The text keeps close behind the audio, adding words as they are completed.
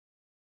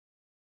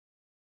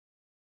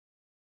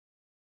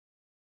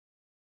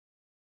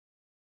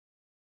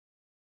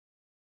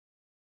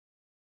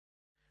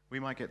We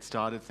might get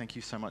started. Thank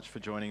you so much for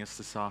joining us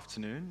this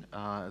afternoon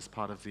as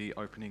part of the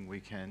opening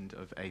weekend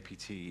of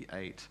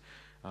APT8.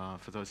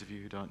 For those of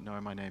you who don't know,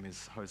 my name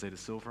is Jose da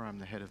Silva. I'm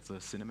the head of the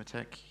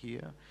Cinematheque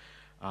here.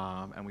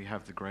 And we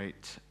have the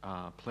great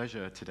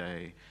pleasure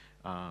today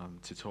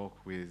to talk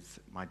with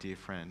my dear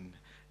friend,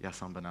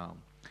 Yason Banal.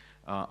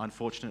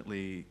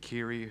 Unfortunately,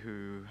 Kiri,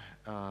 who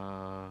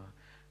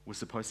was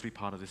supposed to be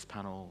part of this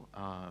panel,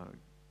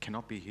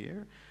 cannot be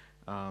here.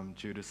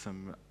 Due to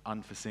some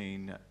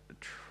unforeseen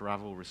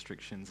travel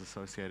restrictions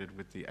associated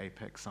with the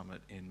APEC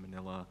summit in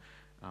Manila.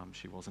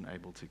 She wasn't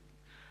able to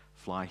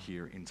fly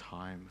here in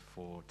time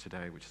for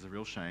today, which is a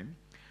real shame.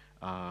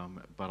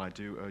 But I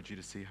do urge you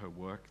to see her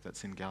work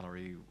that's in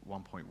Gallery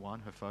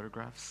 1.1, her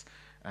photographs,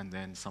 and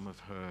then some of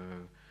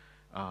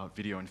her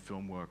video and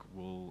film work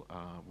will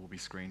be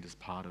screened as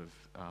part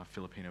of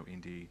Filipino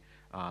Indie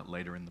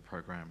later in the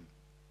program.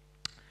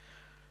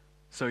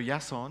 So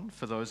Yason,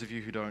 for those of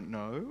you who don't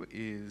know,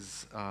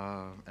 is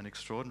an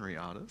extraordinary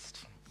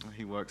artist.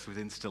 He works with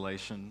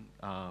installation,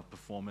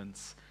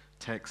 performance,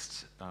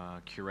 text,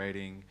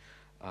 curating,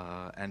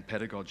 and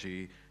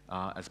pedagogy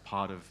as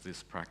part of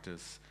this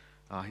practice.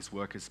 His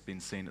work has been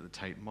seen at the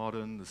Tate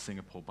Modern, the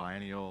Singapore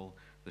Biennial,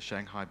 the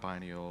Shanghai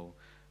Biennial,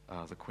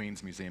 the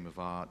Queen's Museum of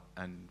Art,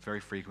 and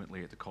very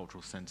frequently at the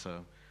Cultural Center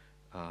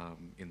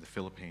in the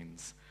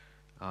Philippines.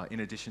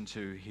 In addition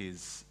to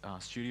his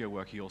studio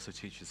work, he also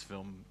teaches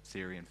film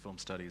theory and film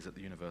studies at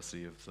the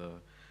University of the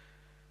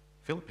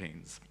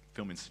Philippines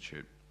Film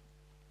Institute.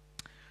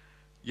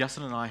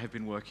 Yason and I have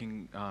been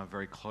working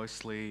very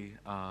closely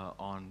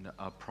on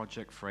a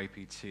project for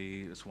APT.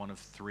 It's one of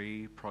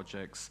 3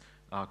 projects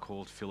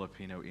called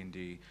Filipino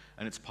Indie,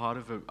 and it's part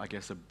of,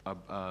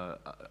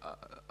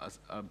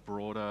 a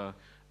broader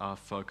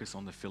focus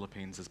on the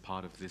Philippines as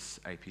part of this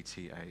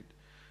APT8.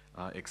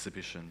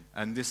 Exhibition.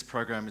 And this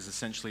program is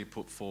essentially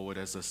put forward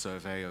as a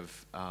survey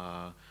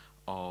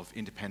of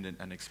independent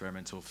and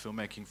experimental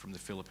filmmaking from the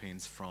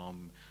Philippines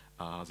from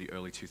the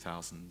early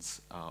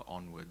 2000s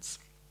onwards.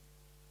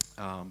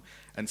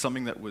 And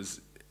something that was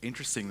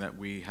interesting that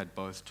we had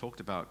both talked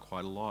about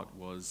quite a lot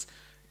was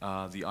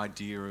the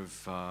idea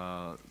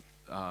of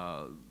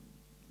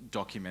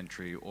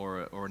documentary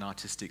or an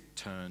artistic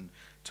turn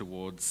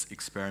towards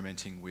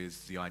experimenting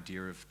with the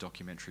idea of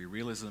documentary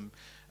realism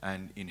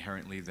and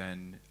inherently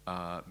then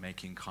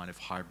making kind of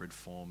hybrid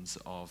forms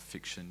of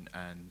fiction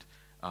and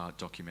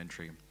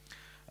documentary.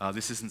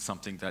 This isn't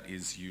something that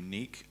is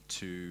unique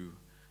to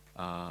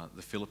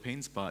the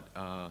Philippines, but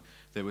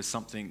there was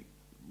something,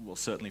 well,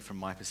 certainly from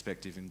my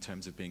perspective in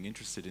terms of being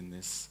interested in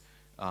this,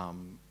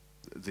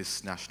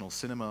 this national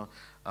cinema,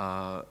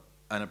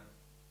 an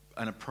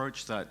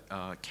approach that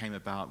came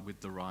about with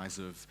the rise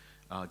of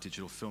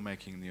digital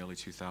filmmaking in the early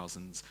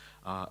 2000s,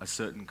 a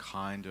certain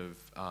kind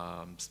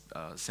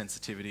of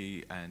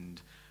sensitivity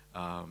and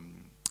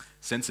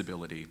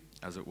sensibility,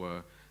 as it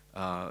were,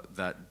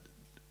 that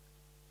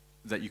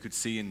you could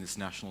see in this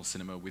national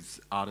cinema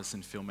with artists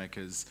and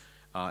filmmakers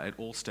at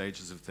all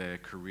stages of their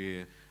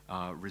career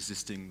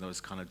resisting those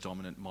kind of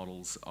dominant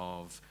models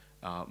of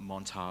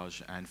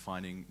montage and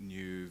finding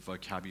new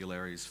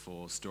vocabularies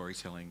for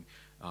storytelling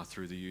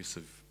through the use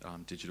of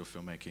digital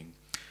filmmaking.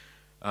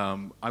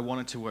 I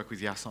wanted to work with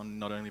Yason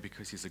not only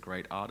because he's a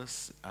great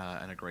artist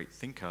and a great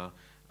thinker,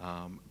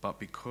 but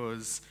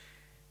because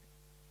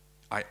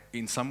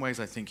in some ways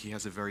I think he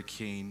has a very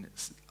keen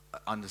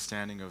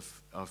understanding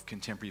of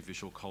contemporary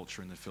visual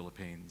culture in the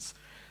Philippines.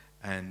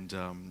 And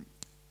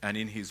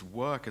in his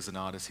work as an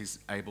artist, he's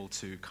able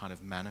to kind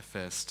of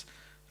manifest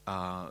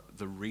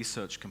the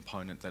research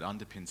component that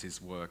underpins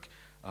his work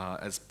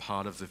as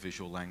part of the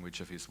visual language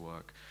of his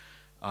work.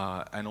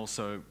 And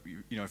also,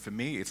 you know, for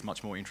me, it's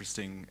much more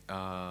interesting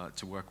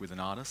to work with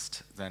an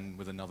artist than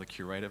with another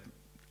curator.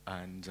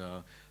 And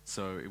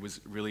so it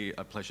was really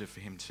a pleasure for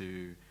him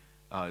to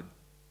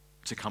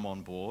come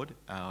on board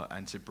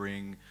and to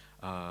bring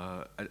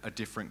a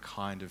different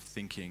kind of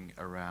thinking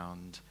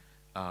around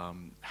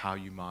how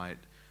you might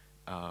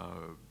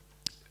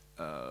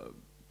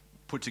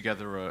put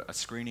together a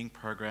screening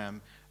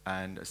program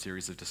and a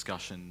series of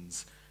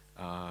discussions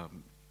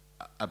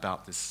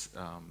about this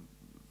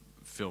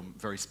film,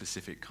 very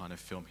specific kind of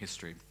film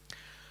history.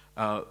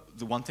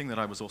 The one thing that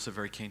I was also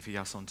very keen for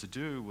Yason to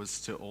do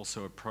was to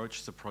also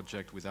approach the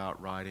project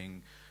without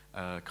writing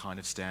a kind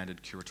of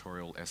standard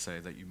curatorial essay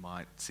that you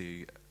might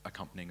see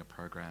accompanying a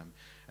program.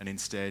 And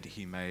instead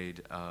he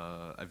made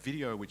a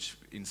video which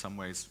in some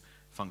ways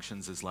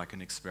functions as like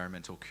an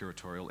experimental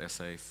curatorial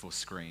essay for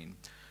screen.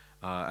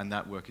 And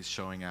that work is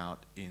showing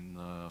out in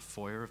the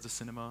foyer of the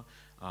cinema.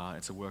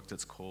 It's a work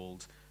that's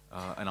called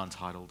An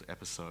Untitled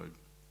Episode.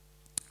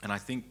 And I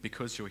think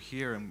because you're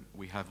here and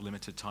we have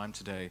limited time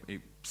today,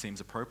 it seems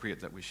appropriate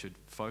that we should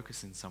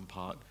focus in some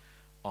part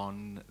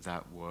on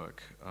that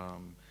work.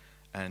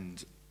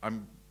 And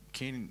I'm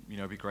keen, you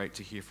know, it'd be great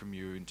to hear from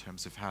you in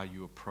terms of how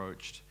you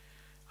approached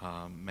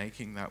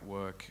making that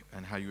work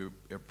and how you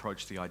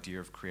approached the idea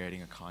of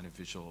creating a kind of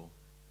visual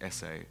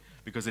essay,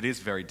 because it is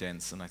very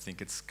dense and I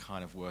think it's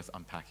kind of worth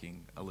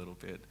unpacking a little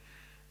bit.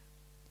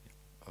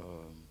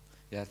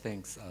 Yeah,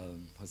 thanks,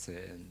 Jose,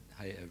 and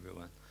hi,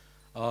 everyone.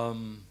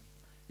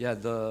 Yeah,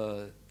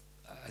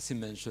 as you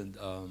mentioned,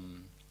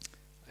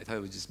 I thought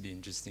it would just be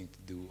interesting to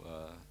do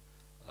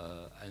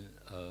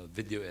a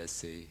video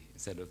essay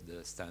instead of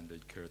the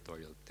standard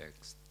curatorial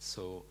text.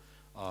 So,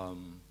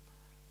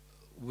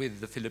 with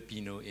the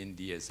Filipino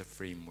Indie as a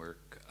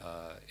framework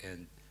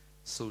and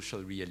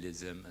social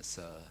realism as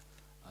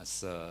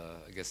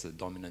I guess a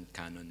dominant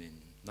canon in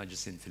not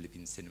just in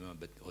Philippine cinema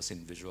but also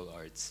in visual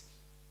arts.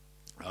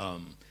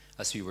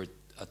 As we were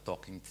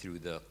talking through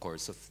the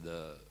course of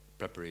the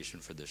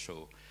preparation for the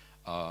show,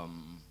 I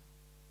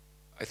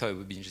thought it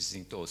would be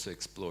interesting to also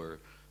explore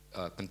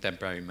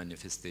contemporary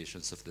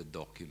manifestations of the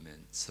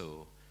document.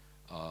 So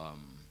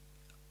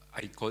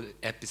I call it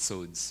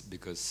episodes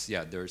because,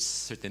 yeah, there's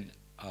certain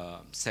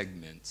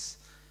segments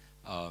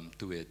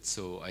to it.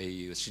 So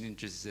I was really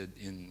interested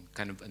in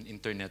kind of an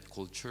internet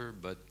culture,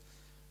 but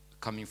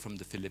coming from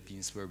the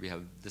Philippines where we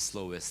have the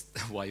slowest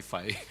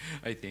Wi-Fi,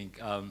 I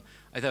think. I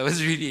thought it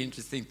was really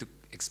interesting to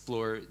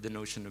explore the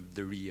notion of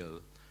the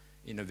real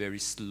in a very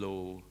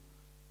slow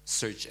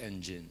search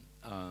engine.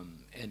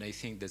 And I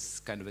think that's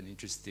kind of an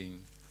interesting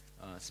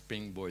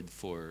springboard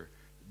for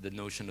the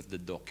notion of the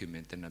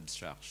document and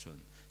abstraction.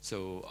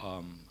 So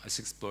I was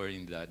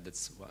exploring that.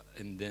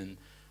 And then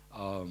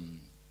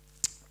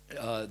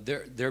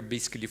there are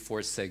basically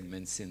 4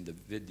 segments in the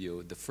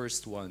video. The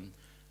first one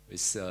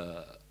is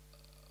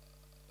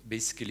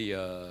basically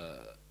a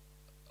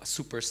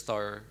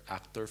superstar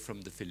actor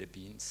from the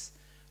Philippines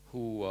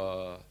who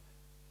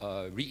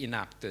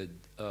reenacted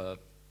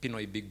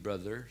Pinoy Big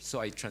Brother. So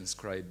I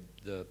transcribed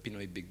the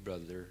Pinoy Big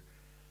Brother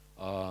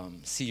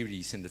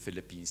series in the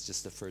Philippines,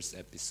 just the first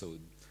episode.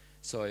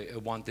 So I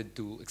wanted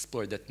to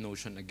explore that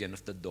notion again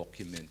of the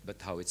document,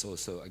 but how it's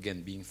also,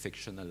 again, being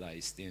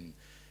fictionalized in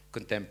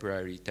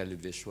contemporary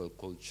televisual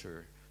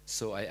culture.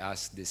 So I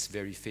asked this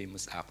very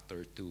famous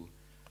actor to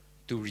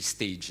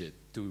restage it,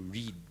 to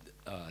read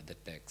the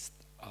text.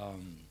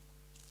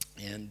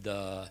 And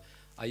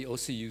I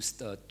also used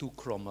 2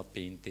 chroma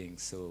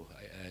paintings. So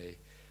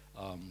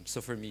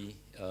so for me,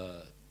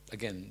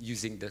 again,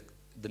 using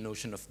the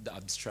notion of the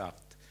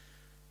abstract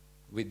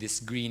with these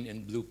green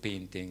and blue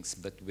paintings,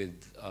 but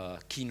with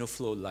kino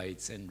flow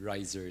lights and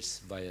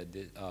risers via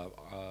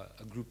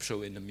a group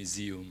show in a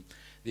museum,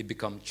 they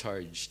become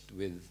charged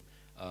with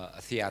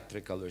a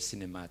theatrical or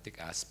cinematic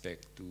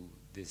aspect to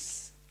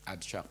this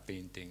abstract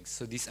paintings.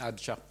 So these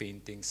abstract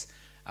paintings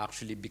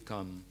actually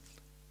become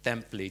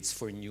templates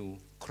for new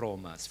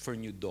chromas, for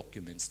new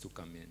documents to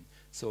come in.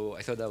 So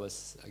I thought that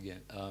was,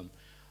 again,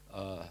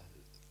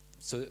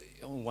 so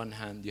on one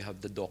hand, you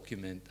have the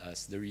document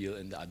as the real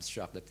and the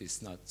abstract that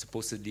is not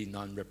supposedly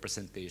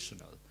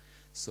non-representational.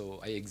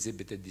 So I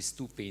exhibited these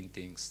 2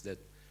 paintings that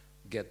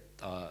get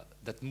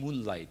that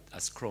moonlight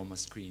as chroma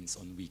screens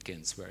on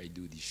weekends where I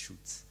do these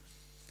shoots.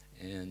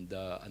 And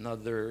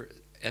another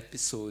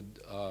episode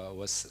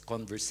was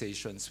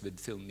conversations with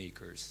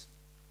filmmakers.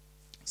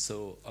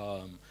 So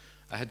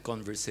I had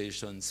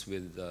conversations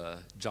with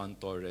John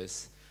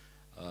Torres,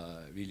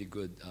 really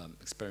good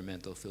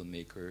experimental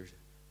filmmaker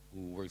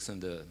who works on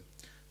the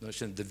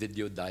notion of the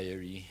video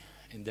diary.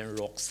 And then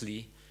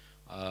Roxley,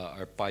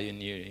 our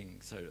pioneering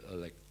sort of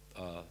like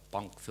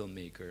punk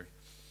filmmaker.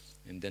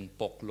 And then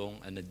Poklong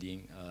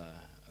Anading,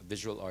 a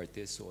visual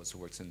artist who also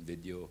works on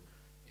video.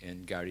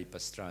 And Gary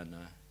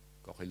Pastrana,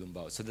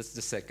 Kokilumbao. So that's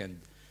the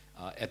second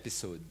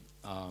episode.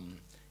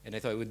 And I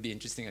thought it would be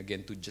interesting,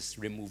 again, to just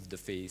remove the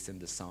face and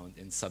the sound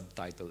and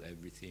subtitle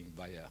everything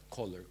via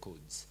color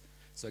codes.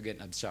 So again,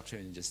 abstraction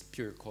and just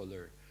pure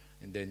color.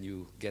 And then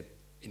you get,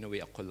 in a way,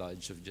 a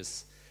collage of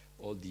just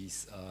all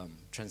these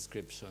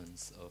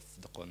transcriptions of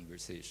the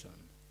conversation.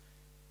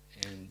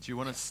 And do you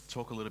want to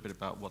talk a little bit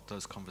about what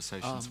those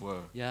conversations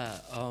were? Yeah,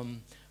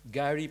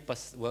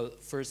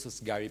 first was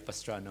Gary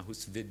Pastrana,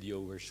 whose video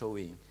we're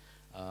showing,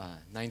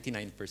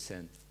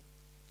 99%.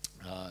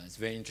 It's a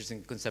very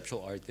interesting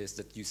conceptual artist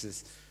that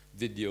uses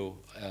video,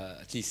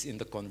 at least in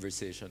the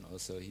conversation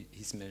also.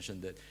 He's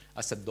mentioned that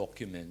as a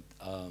document,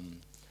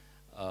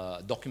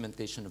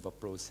 documentation of a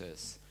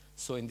process.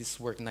 So in this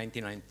work,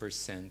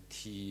 99%,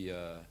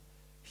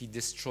 he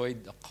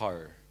destroyed a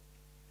car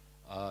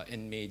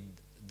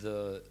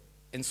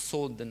and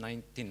sold the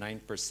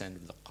 99%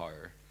 of the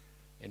car,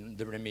 and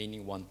the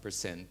remaining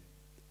 1%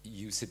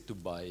 use it to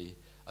buy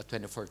a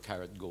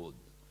 24-karat gold.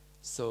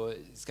 So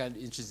it's kind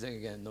of interesting,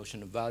 again,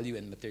 notion of value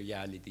and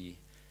materiality,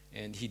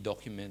 and he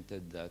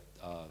documented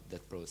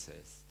that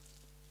process.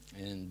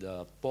 And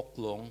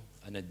Poklong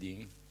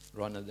Anading,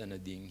 Ronald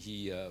Anading,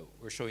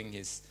 we're showing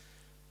his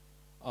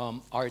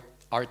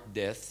art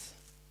death,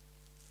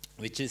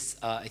 which is,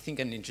 I think,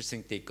 an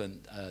interesting take on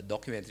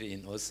documentary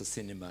and also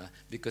cinema,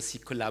 because he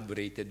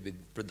collaborated with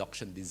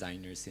production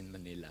designers in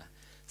Manila.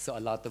 So a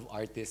lot of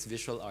artists,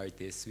 visual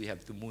artists, we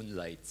have to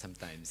moonlight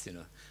sometimes, you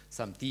know.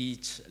 Some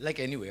teach, like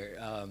anywhere.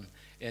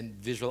 And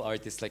visual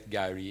artists like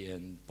Gary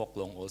and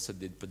Poklong also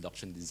did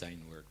production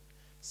design work.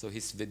 So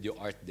his video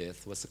Art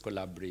Death was a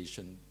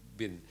collaboration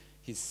with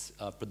his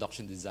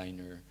production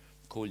designer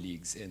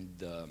colleagues.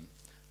 And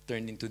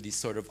turned into these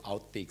sort of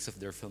outtakes of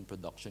their film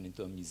production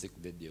into a music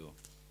video.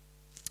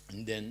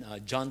 And then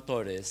John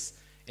Torres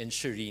and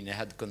Shireen, I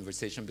had a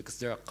conversation because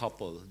they're a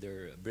couple.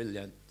 They're a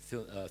brilliant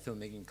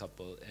filmmaking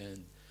couple.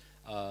 And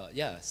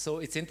yeah, so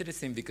it's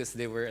interesting because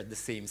they were at the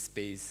same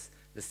space,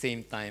 the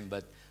same time,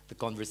 but the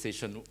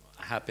conversation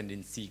happened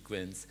in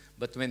sequence.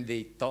 But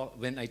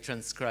when I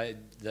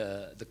transcribed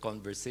the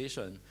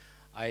conversation,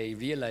 I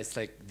realized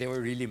like they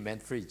were really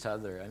meant for each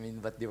other. I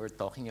mean, what they were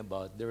talking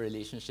about, their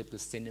relationship to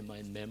cinema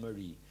and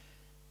memory,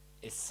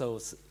 is so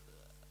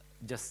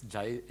just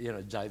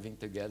jiving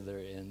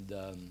together,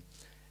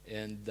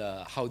 and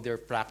how their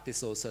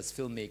practice also as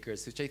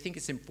filmmakers, which I think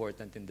is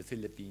important in the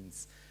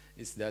Philippines,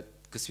 is that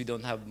because we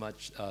don't have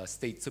much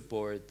state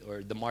support,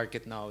 or the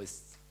market now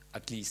is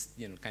at least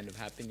kind of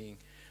happening,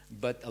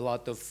 but a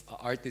lot of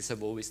artists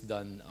have always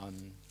done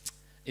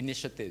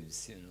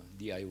initiatives,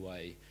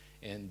 DIY,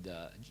 and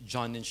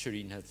John and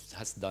Shireen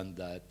has done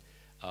that.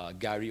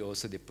 Gary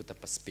also, they put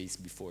up a space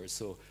before,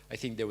 so I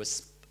think there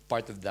was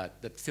part of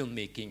that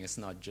filmmaking is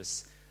not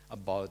just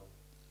about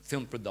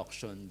film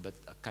production, but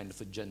a kind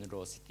of a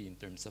generosity in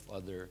terms of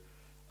other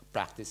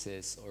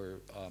practices,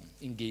 or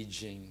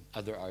engaging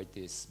other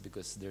artists,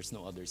 because there's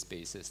no other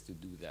spaces to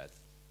do that.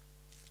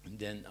 And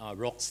then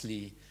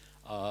Roxley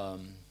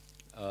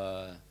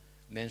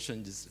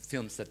mentioned these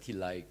films that he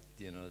liked,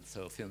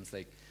 so films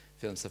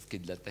of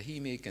Kidlat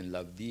Tahimik and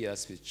Love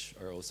Diaz, which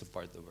are also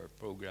part of our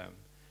program.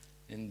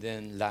 And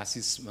then last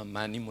is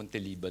Manny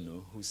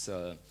Montelibano, who's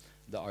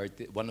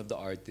one of the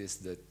artists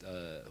that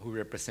who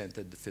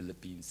represented the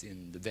Philippines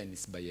in the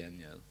Venice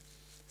Biennial.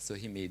 So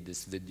he made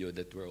this video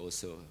that we're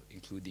also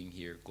including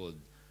here called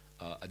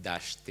A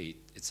Dash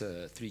State. It's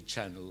a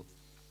 3-channel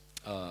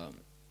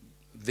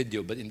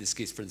video, but in this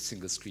case for the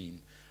single screen,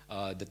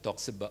 that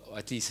talks about,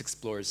 at least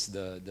explores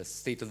the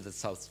state of the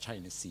South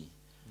China Sea.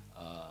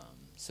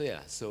 So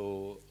yeah,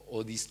 so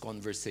all these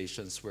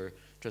conversations were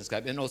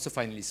transcribed. And also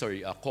finally,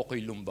 sorry,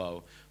 Kokoy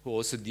Lumbao, who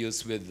also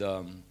deals with,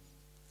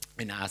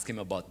 and I asked him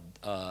about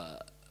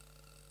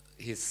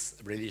his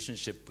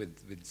relationship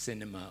with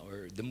cinema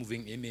or the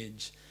moving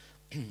image.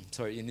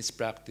 Sorry, in his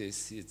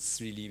practice,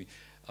 it's really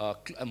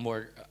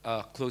more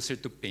closer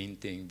to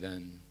painting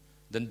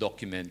than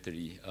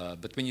documentary.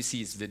 But when you see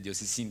his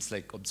videos, it seems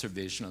like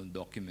observational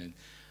document.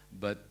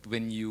 But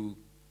when you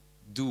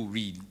do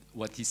read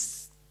what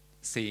he's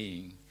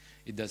saying,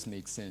 it does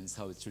make sense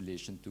how it's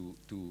relation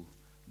to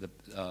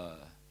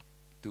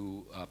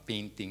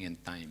painting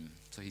and time.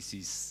 So he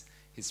sees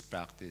his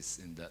practice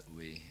in that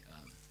way.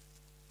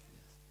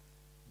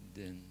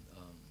 Then,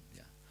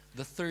 yeah.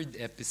 The third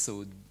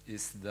episode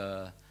is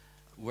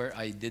where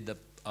I did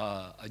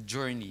a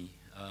journey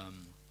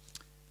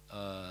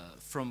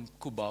from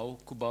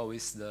Cubao. Cubao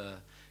is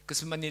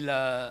because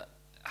Manila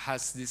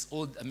has these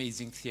old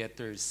amazing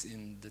theaters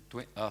in the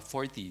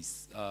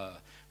 40s,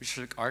 which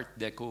are like Art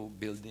Deco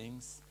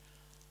buildings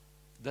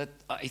that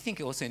I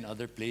think also in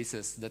other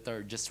places that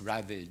are just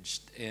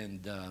ravaged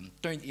and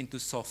turned into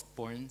soft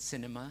porn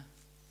cinema,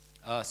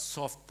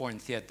 soft porn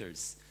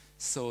theaters.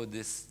 So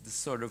this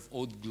sort of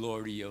old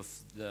glory of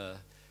the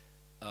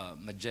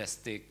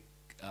majestic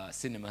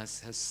cinema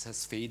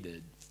has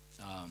faded.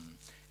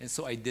 And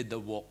so I did the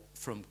walk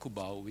from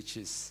Cubao, which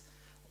is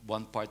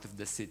one part of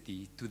the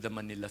city, to the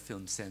Manila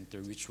Film Center,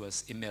 which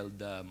was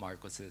Imelda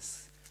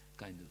Marcos's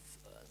kind of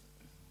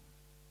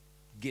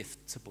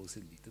gift,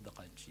 supposedly, to the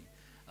country.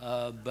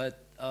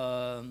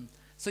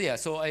 So yeah,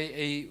 so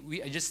I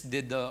just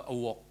did a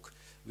walk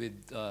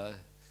with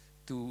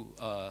two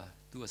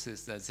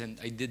assistants, and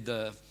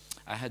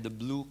I had the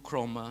blue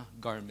chroma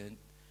garment,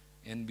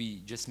 and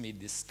we just made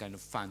this kind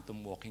of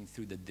phantom walking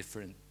through the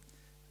different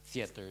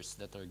theaters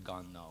that are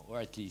gone now, or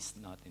at least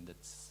not in that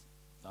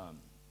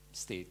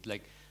state.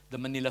 Like the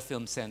Manila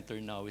Film Center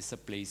now is a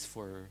place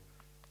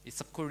it's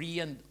a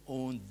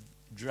Korean-owned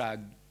drag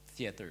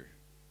theater,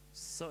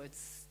 so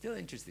it's still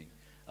interesting.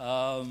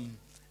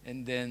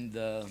 And then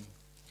the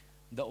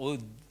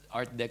old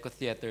Art Deco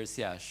theaters,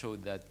 yeah,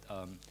 showed that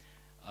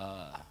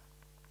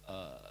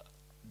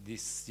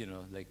these,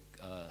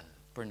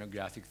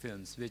 pornographic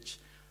films, which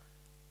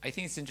I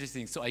think it's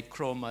interesting. So I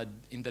chroma'd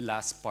in the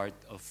last part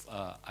of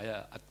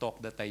a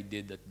talk that I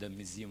did at the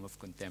Museum of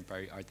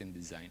Contemporary Art and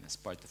Design as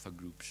part of a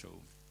group show.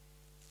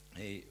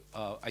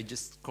 I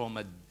just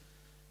chroma'd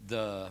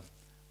the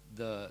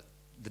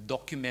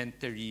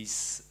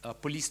documentaries,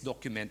 police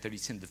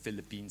documentaries in the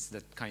Philippines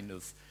that kind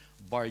of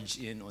barge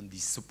in on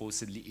these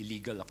supposedly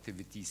illegal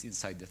activities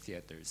inside the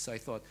theaters. So I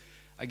thought,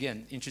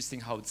 again,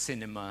 interesting how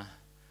cinema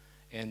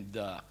and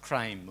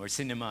crime, or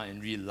cinema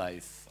in real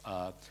life.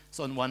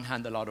 So on one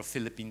hand, a lot of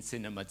Philippine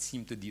cinema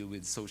seem to deal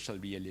with social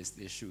realist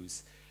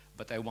issues,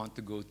 but I want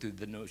to go to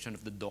the notion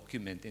of the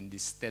document in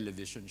these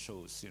television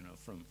shows,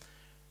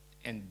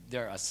 and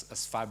they're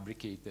as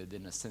fabricated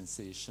and as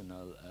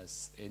sensational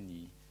as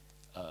any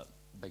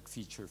like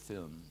feature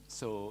film.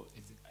 So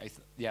I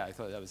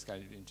thought that was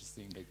kind of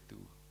interesting, like to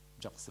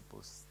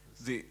juxtapose.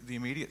 The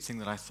immediate thing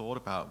that I thought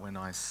about when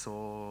I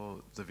saw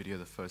the video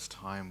the first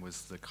time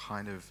was the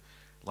kind of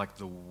like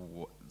the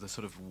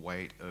sort of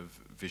weight of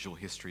visual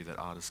history that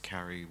artists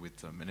carry with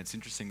them. And it's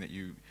interesting that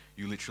you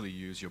literally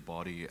use your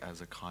body as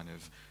a kind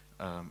of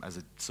as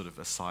a sort of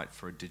a site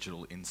for a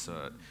digital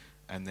insert,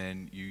 and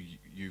then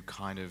you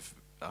kind of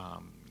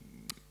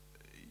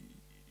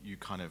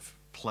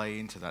play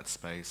into that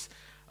space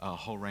a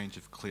whole range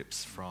of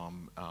clips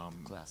from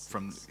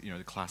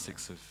the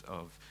classics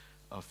of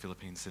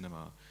Philippine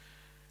cinema.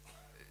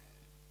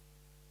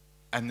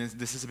 And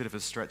this is a bit of a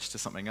stretch to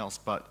something else,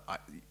 but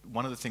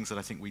one of the things that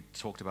I think we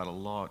talked about a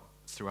lot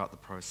throughout the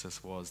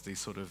process was these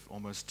sort of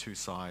almost two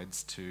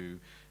sides to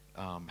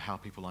how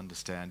people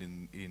understand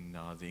in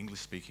the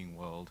English-speaking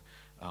world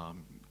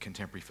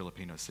contemporary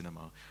Filipino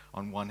cinema.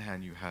 On one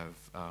hand,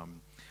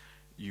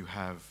 you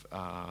have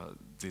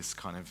this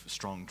kind of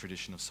strong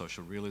tradition of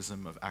social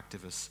realism, of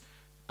activist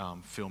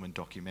film and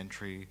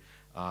documentary,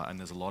 and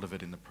there's a lot of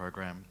it in the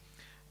program.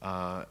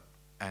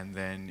 And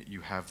then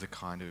you have the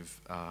kind of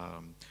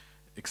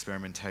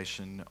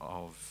experimentation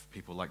of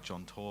people like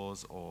John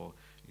Torres, or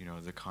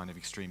the kind of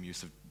extreme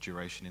use of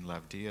duration in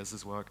Lav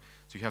Diaz's work.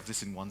 So you have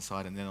this in one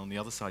side, and then on the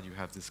other side you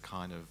have this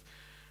kind of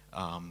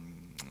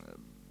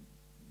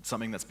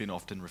something that's been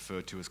often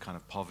referred to as kind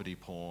of poverty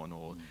porn,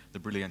 or the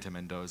Brilliante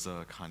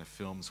Mendoza kind of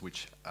films,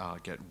 which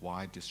get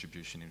wide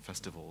distribution in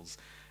festivals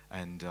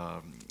and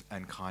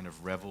kind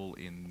of revel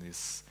in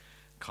this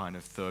kind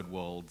of third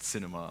world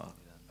cinema.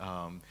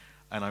 And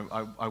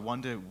I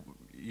wonder,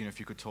 if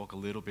you could talk a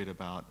little bit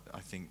about,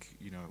 I think,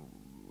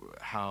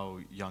 how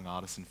young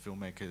artists and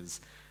filmmakers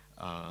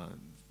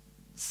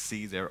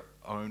see their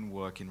own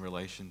work in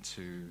relation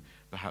to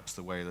perhaps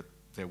the way that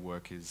their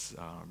work is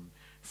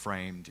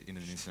framed in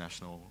an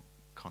international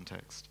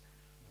context.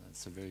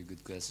 That's a very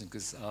good question,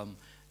 because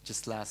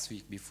just last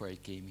week before I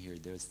came here,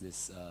 there's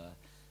this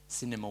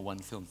Cinema One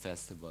Film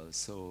Festival.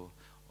 So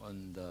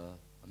on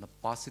a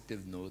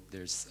positive note,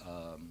 there's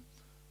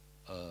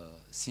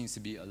seems to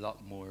be a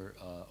lot more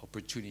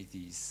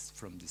opportunities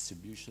from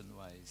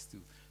distribution-wise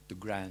to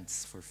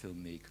grants for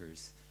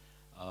filmmakers.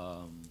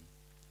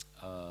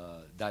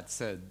 That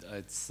said,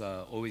 it's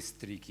always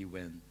tricky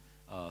when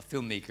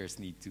filmmakers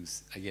need to,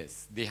 I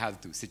guess, they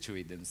have to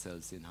situate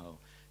themselves in how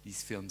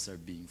these films are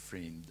being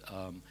framed.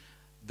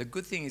 The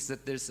good thing is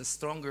that there's a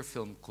stronger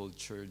film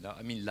culture now.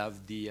 I mean,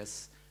 Lav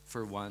Diaz,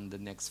 for one, the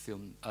next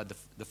film,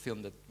 the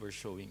film that we're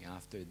showing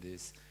after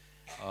this,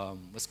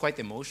 was quite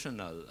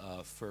emotional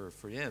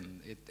for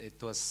him.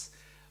 It was,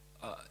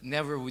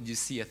 never would you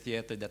see a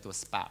theater that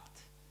was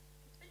packed.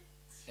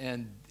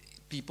 And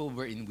people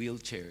were in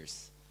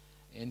wheelchairs.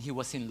 And he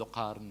was in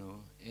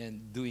Locarno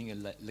and doing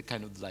a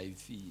kind of live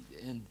feed.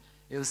 And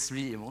it was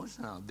really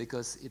emotional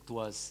because it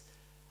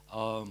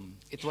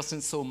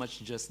wasn't so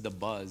much just the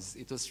buzz.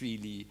 It was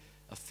really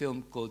a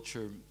film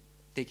culture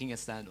taking a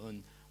stand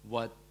on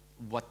what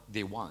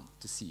they want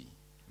to see.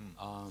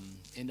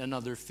 And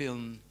another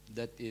film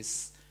that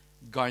is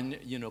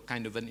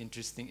kind of an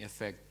interesting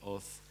effect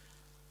of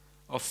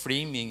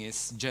framing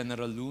is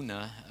General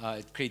Luna.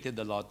 It created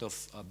a lot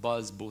of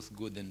buzz, both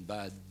good and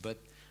bad. But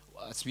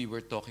as we were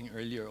talking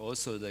earlier,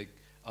 also like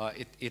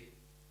it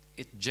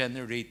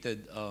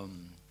generated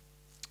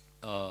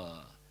a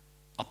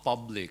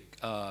public.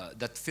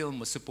 That film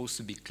was supposed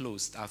to be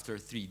closed after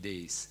 3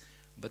 days,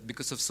 but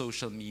because of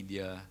social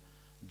media,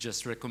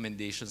 just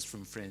recommendations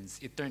from friends,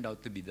 it turned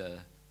out to be the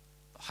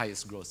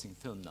highest grossing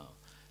film now.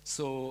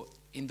 So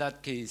in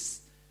that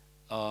case,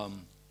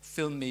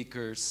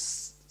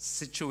 filmmakers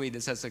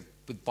situated as like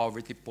with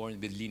Poverty Porn,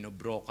 with Lino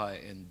Broca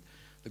and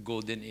The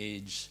Golden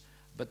Age,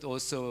 but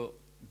also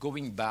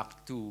going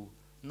back to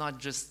not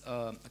just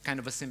a kind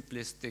of a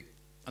simplistic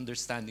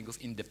understanding of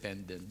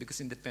independent,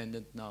 because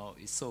independent now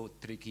is so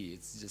tricky.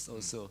 It's just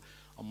also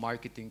a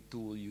marketing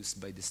tool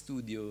used by the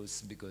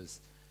studios because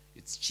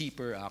it's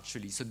cheaper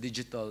actually. So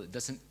digital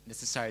doesn't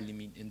necessarily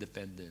mean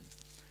independent.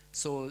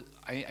 So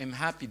I'm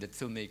happy that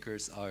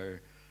filmmakers are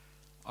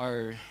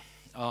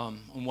on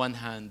one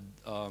hand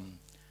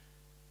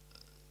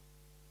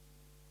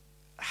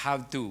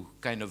have to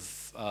kind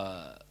of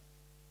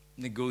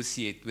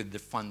negotiate with the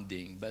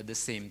funding, but at the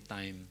same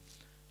time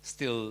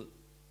still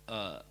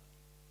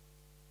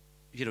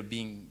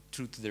being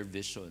true to their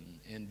vision.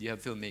 And you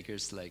have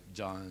filmmakers like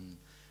John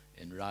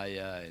and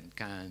Raya and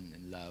Can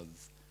and Love,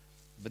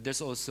 but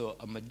there's also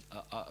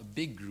a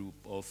big group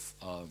of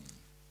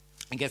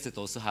I guess it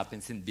also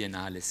happens in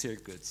Biennale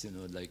circuits,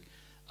 like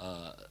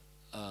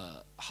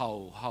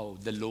how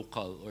the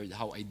local or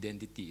how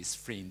identity is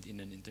framed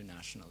in an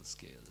international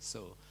scale.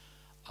 So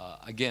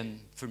again,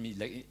 for me,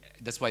 like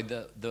that's why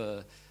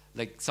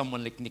like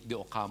someone like Nick de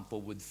Ocampo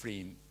would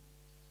frame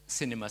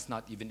cinema as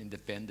not even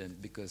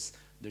independent, because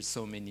there's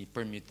so many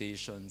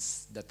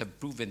permutations that have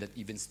proven that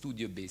even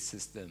studio-based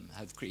systems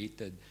have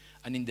created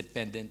an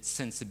independent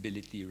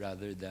sensibility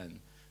rather than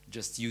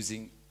just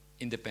using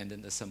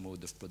independent as a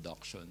mode of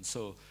production.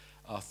 So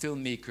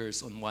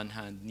filmmakers on one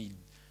hand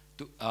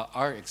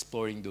are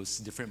exploring those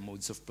different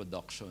modes of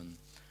production.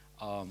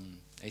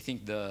 I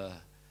think the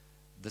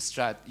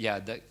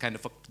kind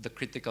of the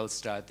critical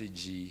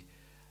strategy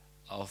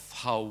of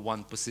how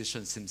one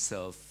positions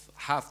himself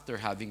after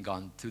having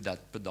gone through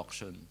that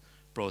production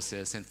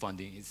process and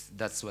funding.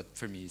 That's what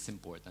for me is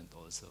important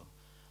also.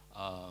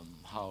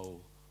 How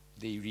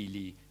they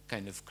really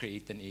kind of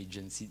create an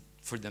agency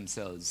for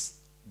themselves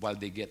while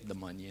they get the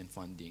money and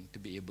funding to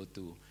be able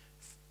to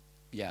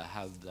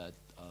have that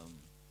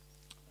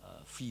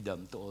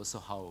freedom to also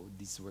how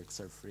these works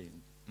are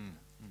framed.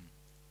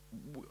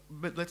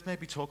 But let's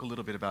maybe talk a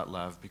little bit about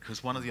Lav,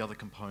 because one of the other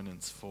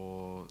components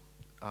for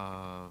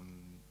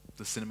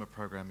the cinema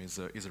program is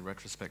a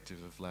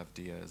retrospective of Lav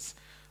Diaz.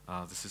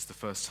 This is the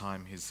first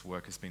time his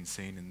work has been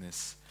seen in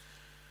this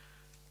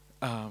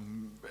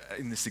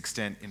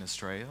extent in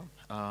Australia,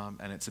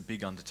 and it's a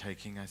big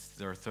undertaking.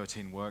 There are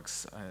 13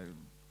 works,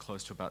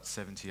 close to about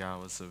 70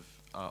 hours of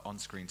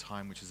on-screen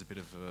time, which is a bit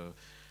of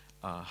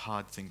a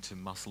hard thing to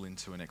muscle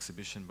into an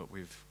exhibition, but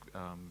we've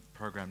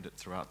programmed it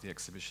throughout the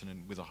exhibition,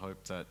 and with a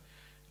hope that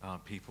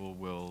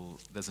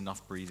there's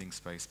enough breathing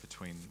space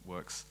between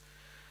works.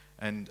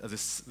 And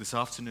this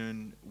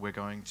afternoon, we're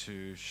going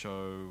to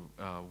show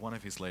one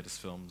of his latest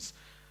films,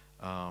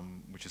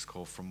 which is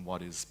called From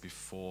What Is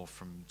Before,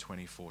 from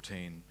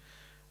 2014.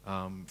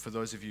 For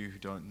those of you who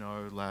don't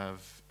know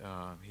Lav,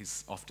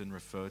 he's often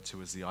referred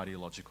to as the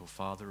ideological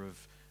father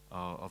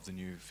of the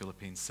new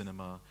Philippine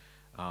cinema,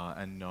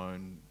 and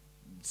known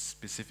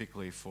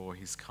specifically for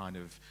his kind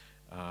of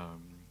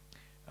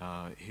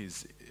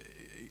his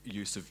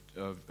use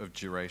of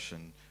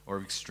duration, or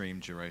extreme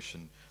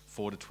duration,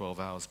 4 to 12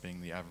 hours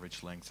being the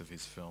average length of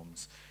his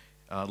films.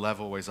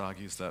 Lav always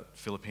argues that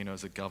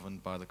Filipinos are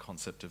governed by the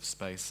concept of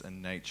space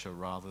and nature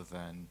rather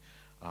than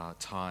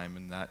time,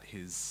 and that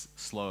his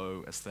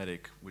slow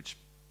aesthetic, which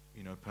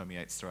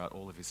permeates throughout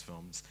all of his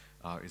films,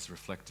 is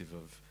reflective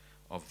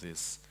of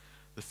this.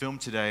 The film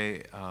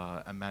today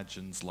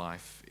imagines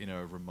life in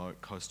a remote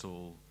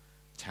coastal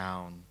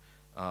town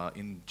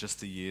in just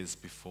the years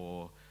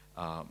before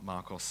the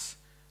Marcos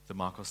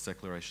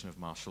Declaration of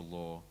Martial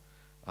Law.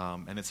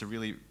 And it's a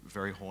really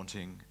very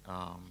haunting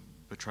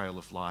portrayal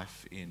of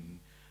life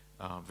in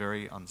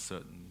very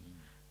uncertain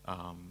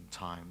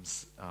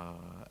times.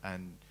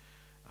 And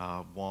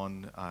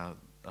won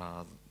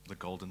the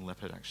Golden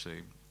Leopard,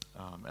 actually,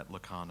 at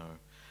Locarno.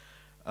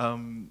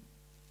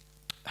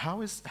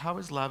 How is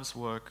Lav's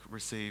work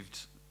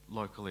received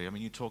locally? I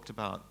mean, you talked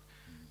about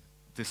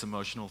this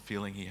emotional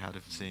feeling he had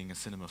of seeing a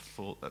cinema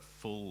full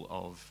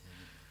of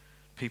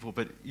people,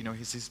 but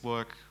his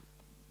work,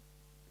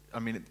 I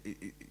mean,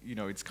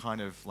 it's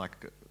kind of like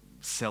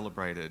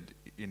celebrated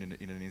in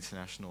an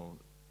international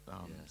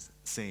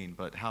scene.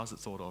 But how's it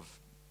thought of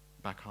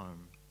back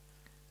home?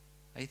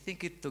 I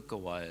think it took a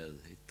while.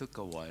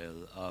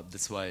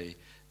 That's why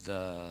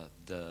the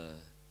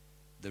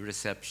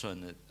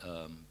reception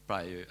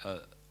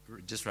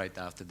just right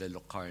after the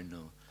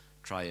Locarno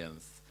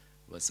triumph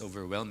was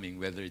overwhelming,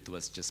 whether it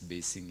was just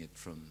basing it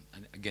from,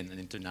 an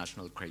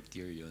international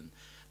criterion.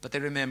 But I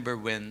remember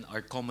when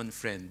our common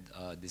friend,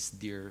 this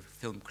dear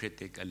film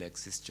critic,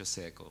 Alexis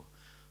Joseco,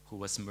 who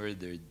was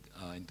murdered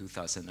in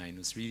 2009,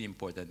 was really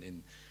important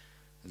in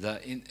the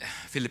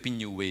Philippine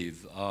New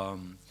Wave.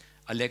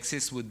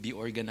 Alexis would be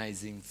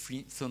organizing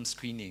film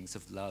screenings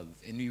of Love,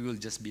 and we will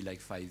just be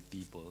like 5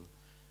 people,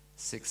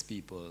 6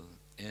 people.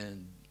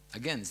 And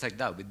again, it's like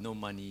that, with no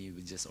money,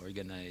 we just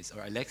organize,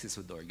 or Alexis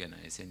would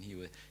organize, and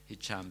he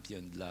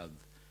championed Love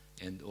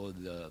and all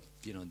the,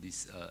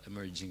 these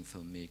emerging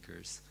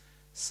filmmakers.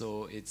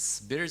 So it's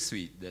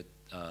bittersweet that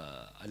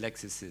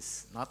Alexis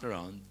is not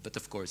around, but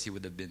of course he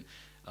would have been,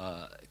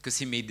 because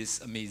he made this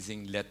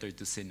amazing letter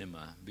to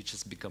cinema, which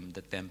has become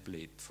the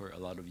template for a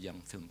lot of young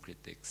film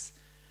critics.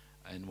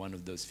 And one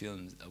of those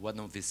films, one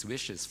of his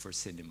wishes for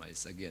cinema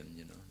is, again,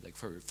 like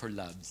for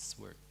Lav's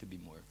work to be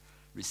more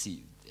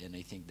received. And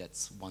I think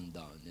that's one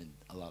down and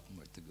a lot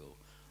more to go.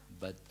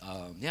 But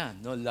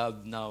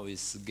Lav now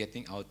is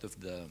getting out of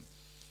the,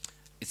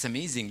 it's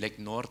amazing, like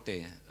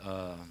Norte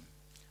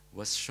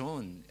was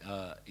shown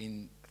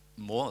in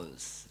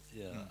malls,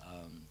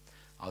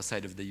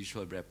 outside of the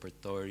usual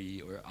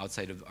repertory or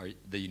outside of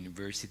the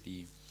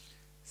university.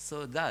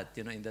 So that,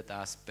 in that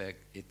aspect,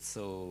 it's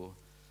so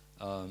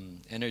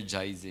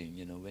energizing,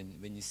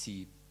 when you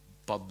see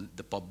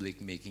the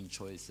public making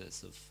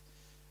choices of,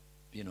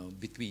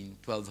 between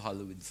 12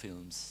 Hollywood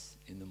films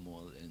in the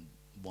mall and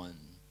one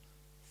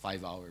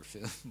 5-hour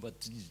film, what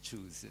did you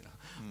choose,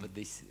 But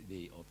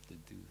they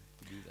opted to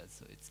do that,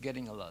 so it's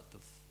getting a lot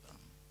of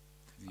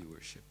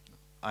viewership.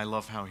 I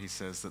love how he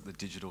says that the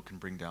digital can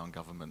bring down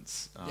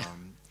governments,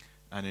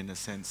 and in a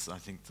sense, I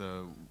think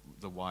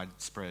the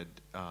widespread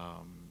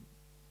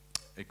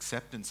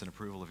acceptance and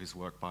approval of his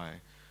work by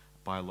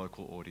a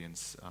local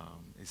audience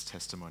is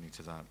testimony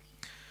to that.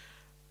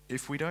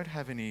 If we don't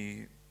have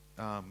any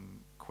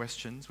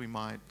questions, we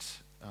might.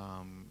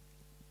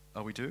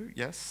 Oh, we do?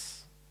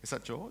 Yes? Is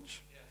that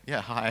George?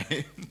 Yeah,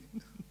 hi.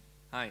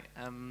 Hi.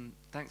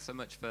 Thanks so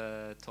much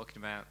for talking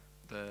about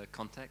the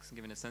context and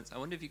giving a sense. I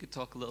wonder if you could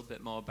talk a little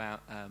bit more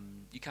about,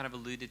 you kind of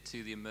alluded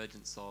to the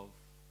emergence of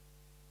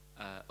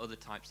other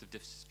types of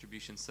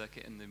distribution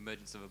circuit and the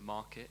emergence of a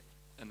market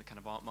and the kind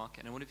of art market.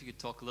 And I wonder if you could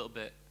talk a little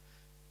bit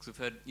because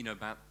we've heard, you know,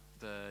 about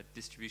the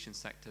distribution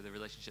sector, the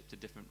relationship to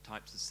different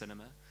types of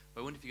cinema.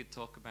 But I wonder if you could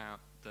talk about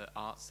the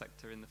art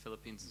sector in the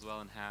Philippines as well,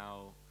 and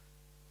how,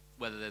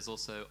 whether there's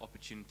also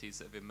opportunities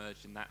that have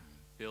emerged in that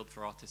field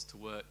for artists to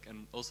work,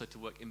 and also to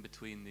work in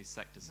between these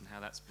sectors, and how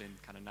that's been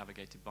kind of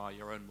navigated by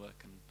your own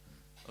work and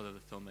other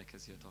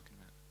filmmakers you're talking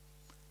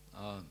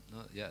about. No,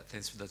 yeah,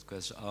 thanks for that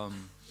question.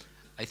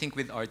 I think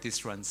with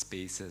artist-run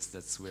spaces,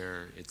 that's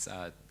where it's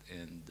at,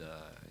 and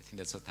I think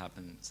that's what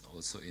happens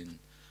also in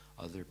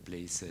other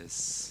places.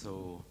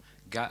 So,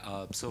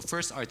 so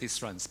first,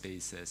 artist-run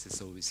spaces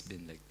has always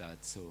been like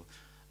that. So,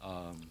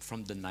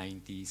 from the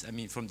 90s, I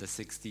mean, from the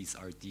 60s,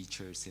 our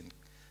teachers in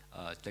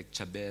like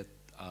Chabet,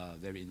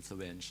 very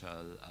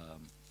influential,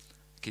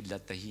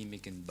 Kidlat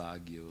Tahimik in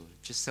Baguio,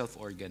 just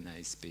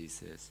self-organized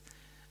spaces.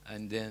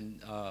 And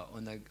then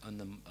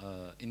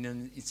in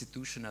an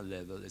institutional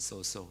level, it's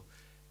also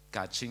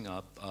catching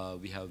up.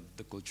 We have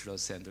the Cultural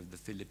Center of the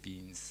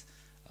Philippines,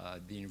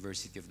 the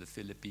University of the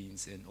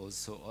Philippines, and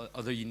also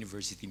other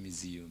university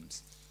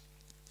museums.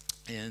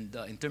 And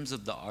in terms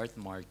of the art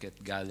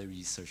market,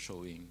 galleries are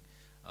showing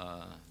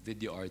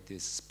video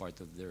artists part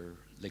of their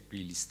like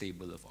really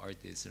stable of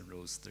artists and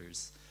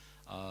roasters.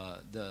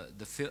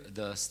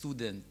 The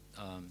student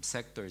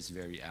sector is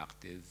very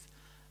active.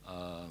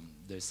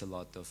 There's a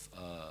lot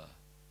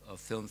of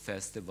film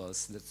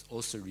festivals that's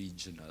also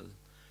regional.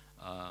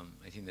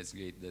 I think that's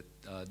great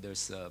that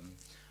there's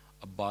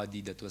a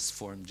body that was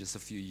formed just a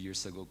few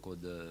years ago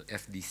called the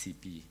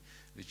FDCP,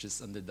 which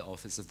is under the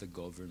Office of the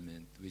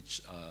Government,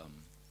 which,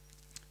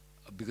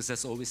 because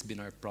that's always been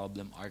our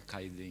problem,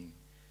 archiving.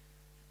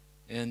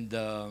 And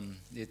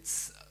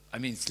it's, I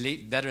mean, it's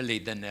better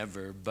late than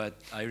never,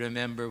 but I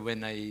remember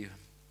when I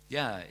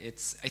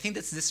think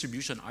that's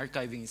distribution.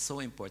 Archiving is so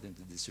important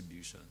to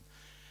distribution.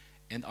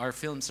 And our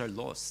films are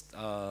lost.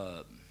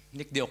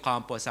 Nick De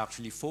Ocampo has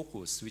actually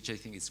focused, which I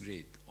think is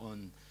great,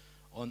 on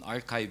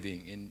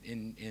archiving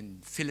in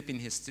Philippine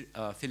history,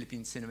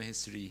 Philippine cinema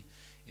history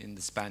in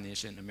the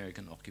Spanish and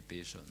American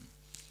occupation.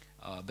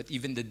 But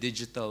even the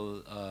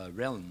digital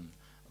realm,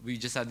 we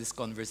just had this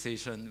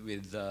conversation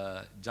with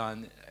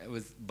John,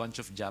 with a bunch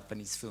of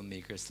Japanese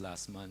filmmakers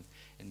last month,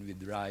 and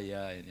with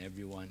Raya and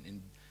everyone.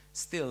 And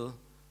still,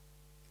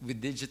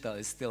 with digital,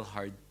 it's still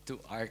hard to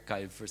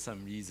archive for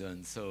some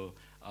reason. So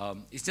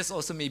it's just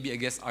also maybe, I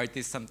guess,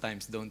 artists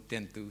sometimes don't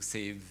tend to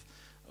save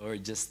or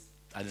just,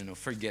 I don't know,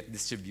 forget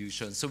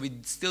distribution. So we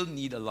still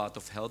need a lot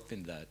of help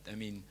in that. I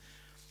mean,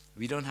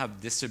 we don't have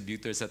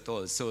distributors at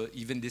all. So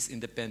even these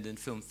independent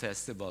film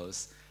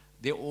festivals,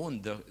 they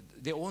own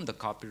the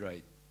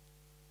copyright.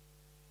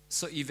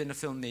 So even a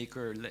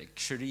filmmaker like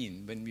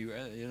Shireen, when we were,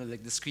 you know,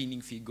 like the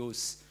screening fee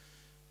goes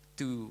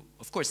to,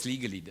 of course,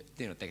 legally,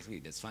 you know, technically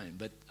that's fine.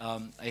 But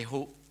I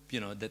hope,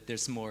 you know, that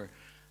there's more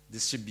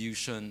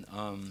distribution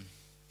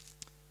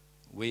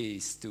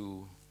ways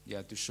to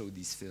show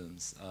these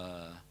films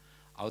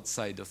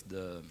outside of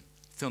the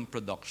film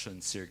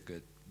production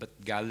circuit. But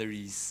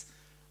galleries,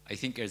 I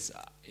think,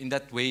 in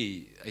that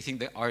way, I think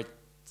the art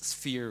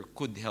sphere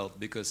could help,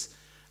 because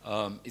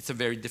it's a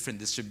very different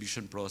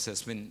distribution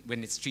process when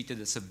it's treated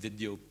as a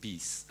video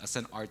piece, as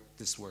an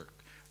artist's work,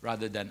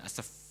 rather than as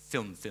a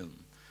film.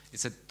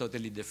 It's a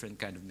totally different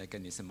kind of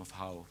mechanism of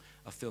how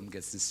a film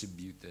gets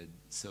distributed.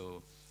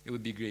 So it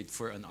would be great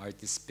for an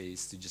artist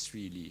space to just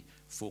really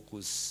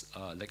focus,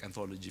 like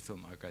Anthology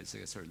Film Archives, I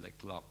guess, or like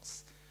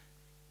LOCs.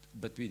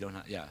 But we don't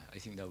have, I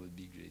think that would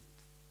be great.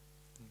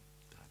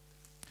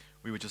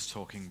 We were just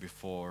talking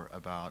before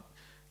about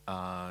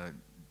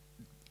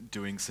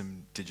doing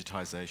some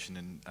digitization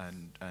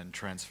and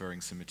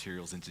transferring some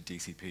materials into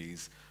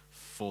DCPs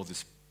for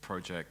this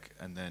project,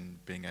 and then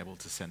being able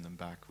to send them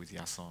back with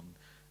Yason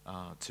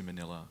to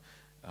Manila,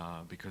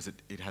 because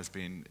it has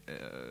been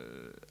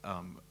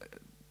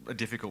a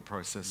difficult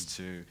process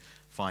to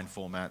find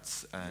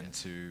formats and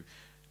to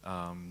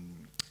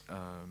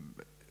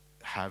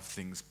have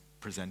things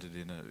presented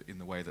in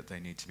the way that they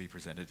need to be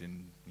presented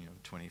in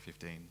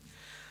 2015.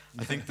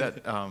 I think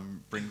that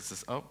brings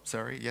us. Oh,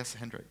 sorry. Yes,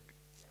 Hendrik.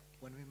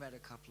 When we met a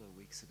couple of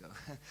weeks ago,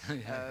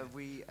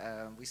 we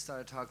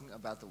started talking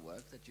about the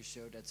work that you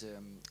showed at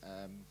the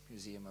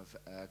Museum of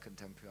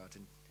Contemporary Art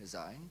and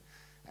Design,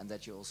 and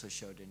that you also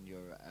showed in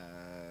your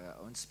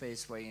own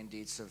space, where you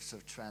indeed sort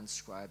of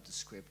transcribed the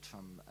script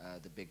from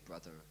the Big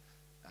Brother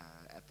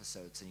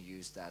episodes and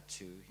used that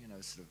to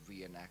sort of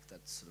reenact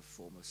that sort of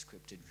form of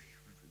scripted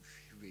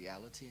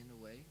reality in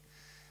a way.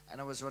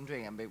 And I was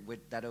wondering, I mean,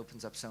 that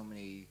opens up so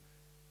many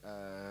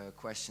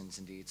questions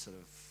indeed, sort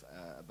of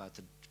about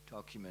the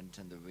document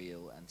and the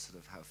real, and sort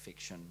of how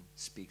fiction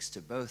speaks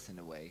to both in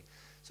a way.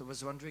 So I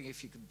was wondering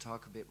if you could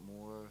talk a bit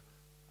more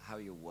how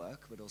you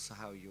work, but also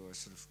how your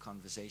sort of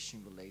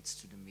conversation relates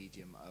to the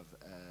medium of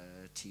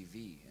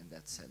TV in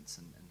that sense,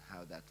 and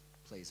how that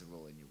plays a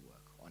role in your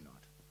work or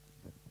not.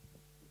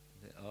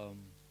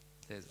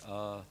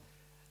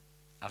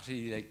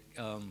 Actually, like,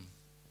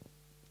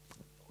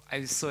 I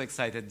was so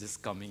excited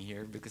just coming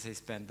here, because I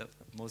spent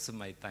most of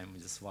my time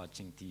just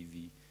watching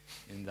TV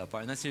in the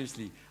park. No,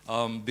 seriously,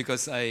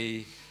 because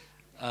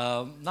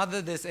Not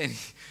that there's any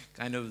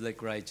kind of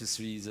like righteous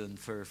reason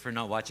for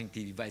not watching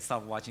TV, but I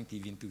stopped watching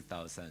TV in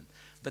 2000.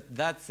 But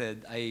that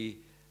said,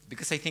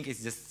 because I think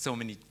it's just so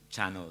many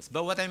channels.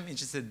 But what I'm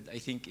interested, I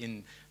think,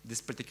 in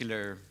this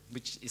particular,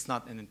 which is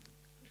not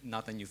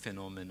a new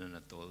phenomenon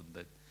at all,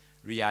 but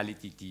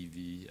reality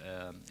TV,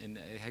 and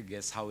I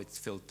guess how it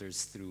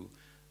filters through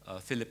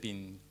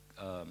Philippine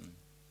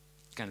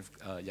kind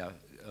of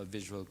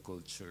visual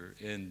culture,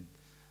 and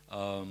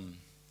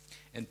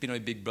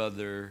Pinoy Big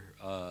Brother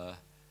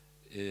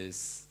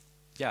is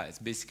it's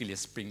basically a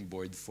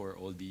springboard for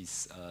all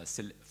these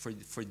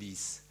for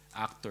these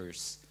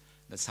actors.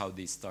 That's how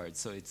they start.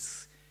 So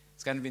it's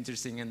kind of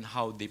interesting in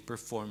how they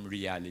perform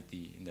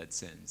reality in that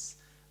sense.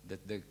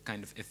 That the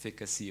kind of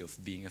efficacy of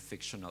being a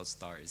fictional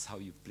star is how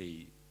you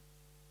play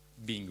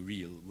being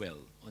real well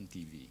on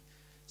TV.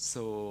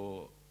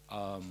 So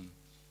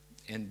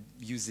and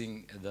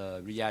using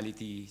the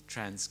reality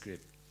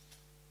transcript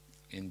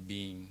and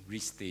being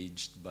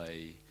restaged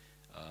by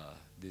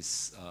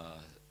this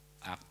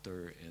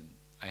actor, and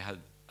I had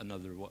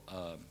another,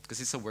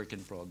 because it's a work in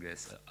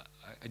progress,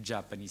 a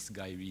Japanese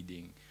guy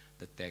reading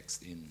the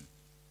text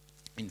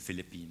in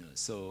Filipino.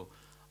 So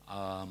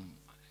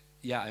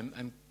yeah,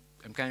 I'm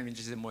kind of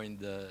interested more in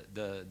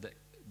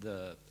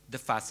the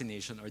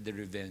fascination or the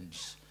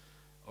revenge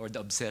or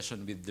the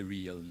obsession with the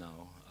real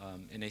now,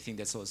 and I think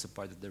that's also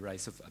part of the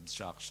rise of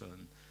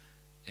abstraction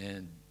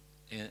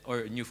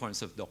or new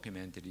forms of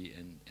documentary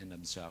and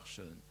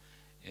abstraction.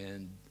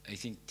 And I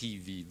think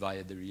TV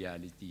via the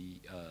reality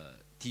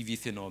TV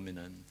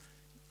phenomenon.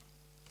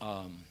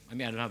 I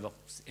mean, I don't have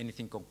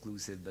anything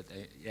conclusive, but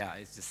yeah,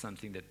 it's just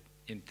something that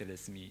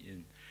interests me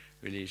in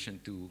relation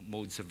to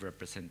modes of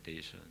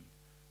representation.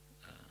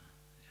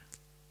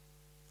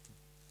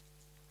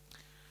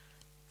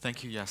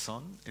 Thank you,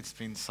 Yason. It's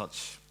been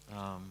such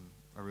a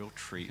real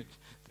treat.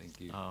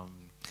 Thank you.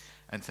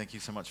 And thank you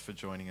so much for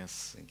joining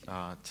us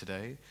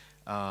today.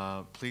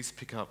 Please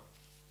pick up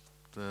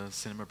the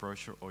cinema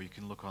brochure, or you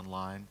can look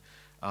online.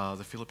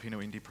 The Filipino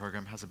Indie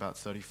program has about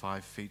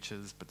 35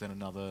 features, but then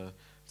another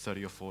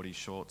 30 or 40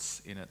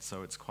 shorts in it,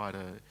 so it's quite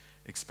an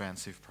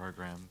expansive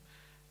program.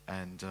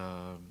 And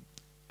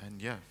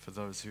yeah, for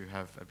those who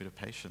have a bit of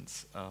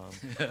patience.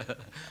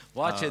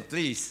 Watch it,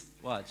 please.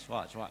 Watch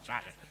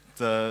it.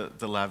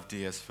 The Lav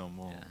DS film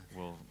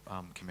will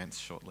commence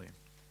shortly.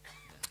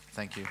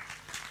 Thank you.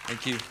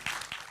 Thank you.